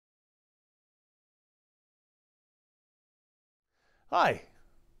Hi,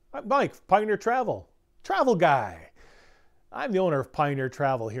 I'm Mike, Pioneer Travel, travel guy. I'm the owner of Pioneer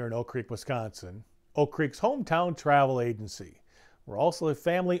Travel here in Oak Creek, Wisconsin, Oak Creek's hometown travel agency. We're also a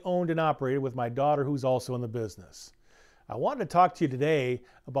family owned and operated with my daughter who's also in the business. I wanted to talk to you today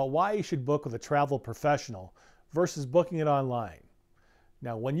about why you should book with a travel professional versus booking it online.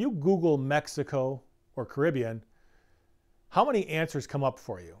 Now, when you Google Mexico or Caribbean, how many answers come up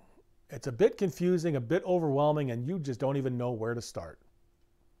for you? It's a bit confusing, a bit overwhelming, and you just don't even know where to start.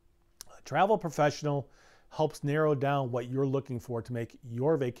 A travel professional helps narrow down what you're looking for to make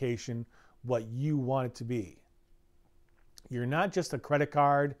your vacation what you want it to be. You're not just a credit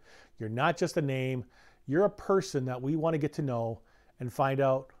card, you're not just a name, you're a person that we want to get to know and find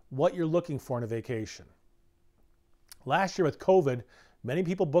out what you're looking for in a vacation. Last year with COVID, many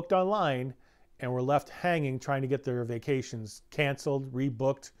people booked online and were left hanging trying to get their vacations canceled,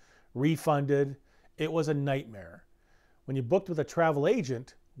 rebooked, refunded. It was a nightmare. When you booked with a travel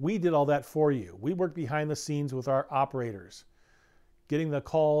agent, we did all that for you. We worked behind the scenes with our operators, getting the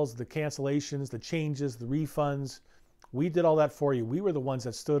calls, the cancellations, the changes, the refunds. We did all that for you. We were the ones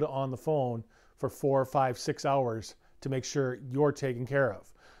that stood on the phone for 4, 5, 6 hours to make sure you're taken care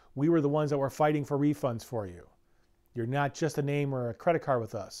of. We were the ones that were fighting for refunds for you. You're not just a name or a credit card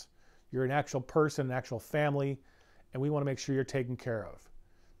with us. You're an actual person, an actual family, and we want to make sure you're taken care of.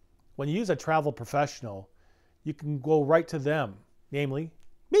 When you use a travel professional, you can go right to them, namely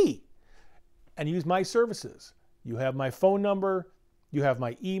me, and use my services. You have my phone number, you have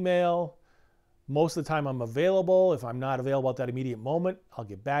my email. Most of the time I'm available. If I'm not available at that immediate moment, I'll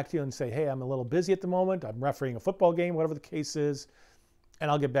get back to you and say, hey, I'm a little busy at the moment. I'm refereeing a football game, whatever the case is, and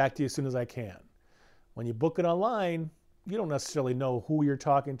I'll get back to you as soon as I can. When you book it online, you don't necessarily know who you're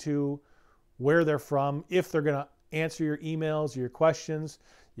talking to, where they're from, if they're going to answer your emails, your questions.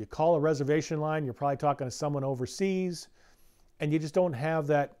 You call a reservation line, you're probably talking to someone overseas, and you just don't have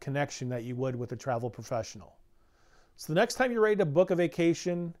that connection that you would with a travel professional. So the next time you're ready to book a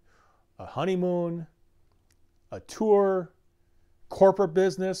vacation, a honeymoon, a tour, corporate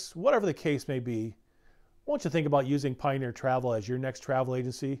business, whatever the case may be, why don't you think about using Pioneer Travel as your next travel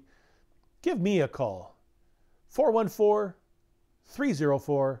agency? Give me a call,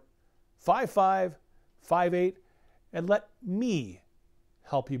 414-304-5558, and let me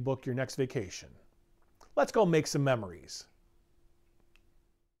help you book your next vacation. Let's go make some memories.